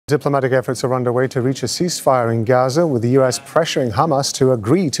Diplomatic efforts are underway to reach a ceasefire in Gaza, with the US pressuring Hamas to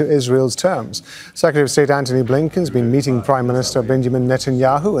agree to Israel's terms. Secretary of State Antony Blinken has been meeting Prime Minister Benjamin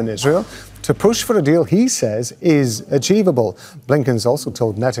Netanyahu in Israel to push for a deal he says is achievable. Blinken's also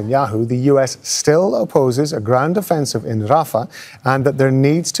told Netanyahu the US still opposes a ground offensive in Rafah and that there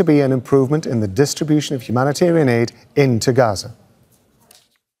needs to be an improvement in the distribution of humanitarian aid into Gaza.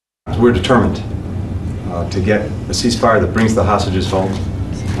 We're determined to get a ceasefire that brings the hostages home,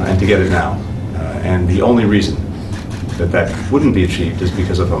 and to get it now. And the only reason that wouldn't be achieved is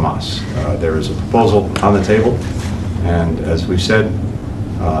because of Hamas. There is a proposal on the table, and as we've said,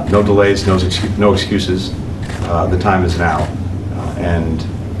 no delays, no excuses. The time is now, and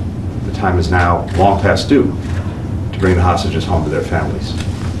the time is now long past due to bring the hostages home to their families.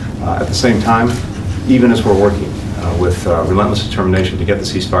 At the same time, even as we're working with relentless determination to get the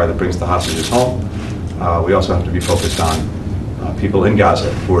ceasefire that brings the hostages home, we also have to be focused on people in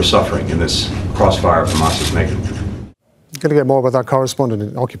Gaza who are suffering in this crossfire Hamas is making. Going to get more about our correspondent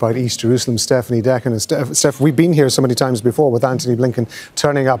in occupied East Jerusalem, Stefanie Dekker. And Steph, we've been here so many times before with Antony Blinken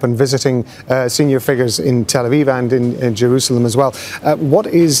turning up and visiting senior figures in Tel Aviv and in Jerusalem as well. What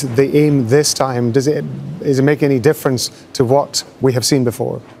is the aim this time? Does it make any difference to what we have seen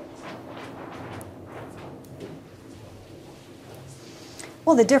before?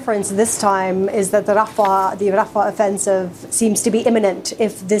 Well, the difference this time is that the Rafah offensive seems to be imminent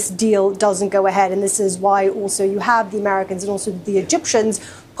if this deal doesn't go ahead. And this is why also you have the Americans and also the Egyptians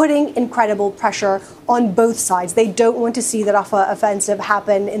putting incredible pressure on both sides. They don't want to see the Rafah offensive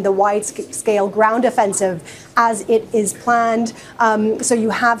happen in the wide-scale ground offensive as it is planned. So you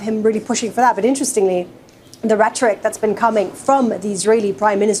have him really pushing for that. But interestingly, the rhetoric that's been coming from the Israeli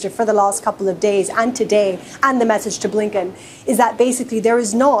Prime Minister for the last couple of days and today, and the message to Blinken, is that basically there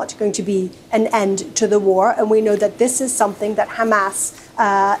is not going to be an end to the war. And we know that this is something that Hamas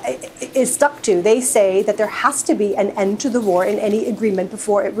is stuck to. They say that there has to be an end to the war in any agreement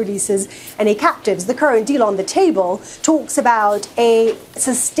before it releases any captives. The current deal on the table talks about a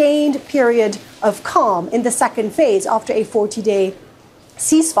sustained period of calm in the second phase after a 40-day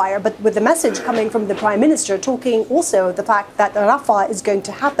ceasefire, but with the message coming from the Prime Minister talking also the fact that Rafah is going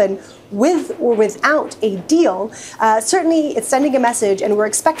to happen with or without a deal. Certainly it's sending a message, and we're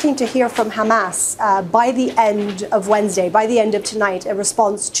expecting to hear from Hamas by the end of Wednesday, by the end of tonight, a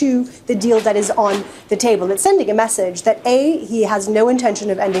response to the deal that is on the table. It's sending a message that A, he has no intention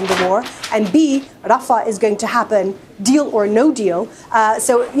of ending the war, and B, Rafah is going to happen, deal or no deal.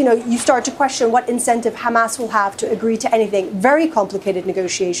 So, you start to question what incentive Hamas will have to agree to anything. Very complicated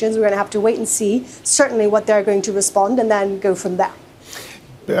negotiations. We're going to have to wait and see certainly what they're going to respond and then go from there.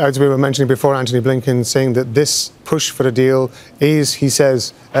 As we were mentioning before, Antony Blinken saying that this push for a deal is, he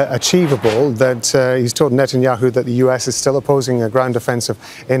says, achievable, that he's told Netanyahu that the US is still opposing a ground offensive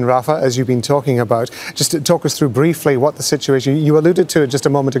in Rafah, as you've been talking about. Just to talk us through briefly what the situation, you alluded to it just a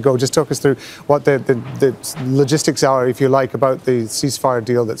moment ago, just talk us through what the logistics are, if you like, about the ceasefire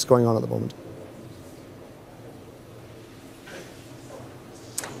deal that's going on at the moment.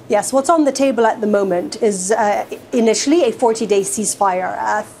 Yes, what's on the table at the moment is initially a 40-day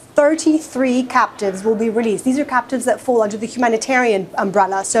ceasefire. 33 captives will be released. These are captives that fall under the humanitarian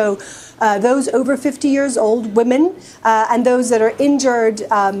umbrella. So those over 50 years old, women, and those that are injured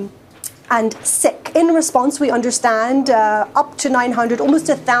and sick. In response, we understand up to 900, almost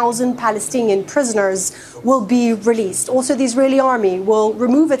 1,000 Palestinian prisoners will be released. Also, the Israeli army will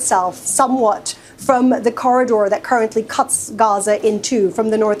remove itself somewhat from the corridor that currently cuts Gaza in two, from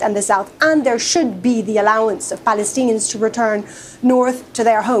the north and the south. And there should be the allowance of Palestinians to return north to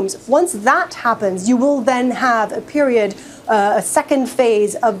their homes. Once that happens, you will then have a period, a second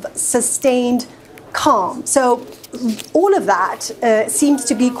phase of sustained calm. So all of that seems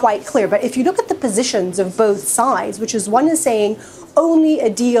to be quite clear. But if you look at the positions of both sides, which is one is saying only a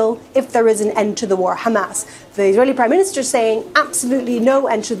deal if there is an end to the war, Hamas. The Israeli Prime Minister saying absolutely no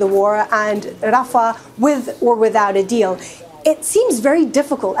end to the war, and Rafah with or without a deal. It seems very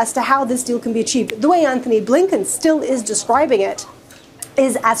difficult as to how this deal can be achieved. The way Antony Blinken still is describing it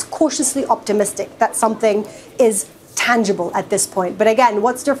is as cautiously optimistic that something is tangible at this point. But again,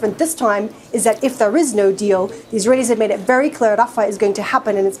 what's different this time is that if there is no deal, the Israelis have made it very clear Rafah is going to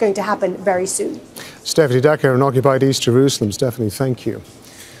happen, and it's going to happen very soon. Stefanie Dekker in occupied East Jerusalem. Stefanie, thank you.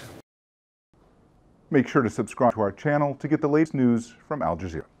 Make sure to subscribe to our channel to get the latest news from Al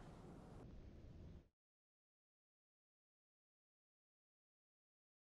Jazeera.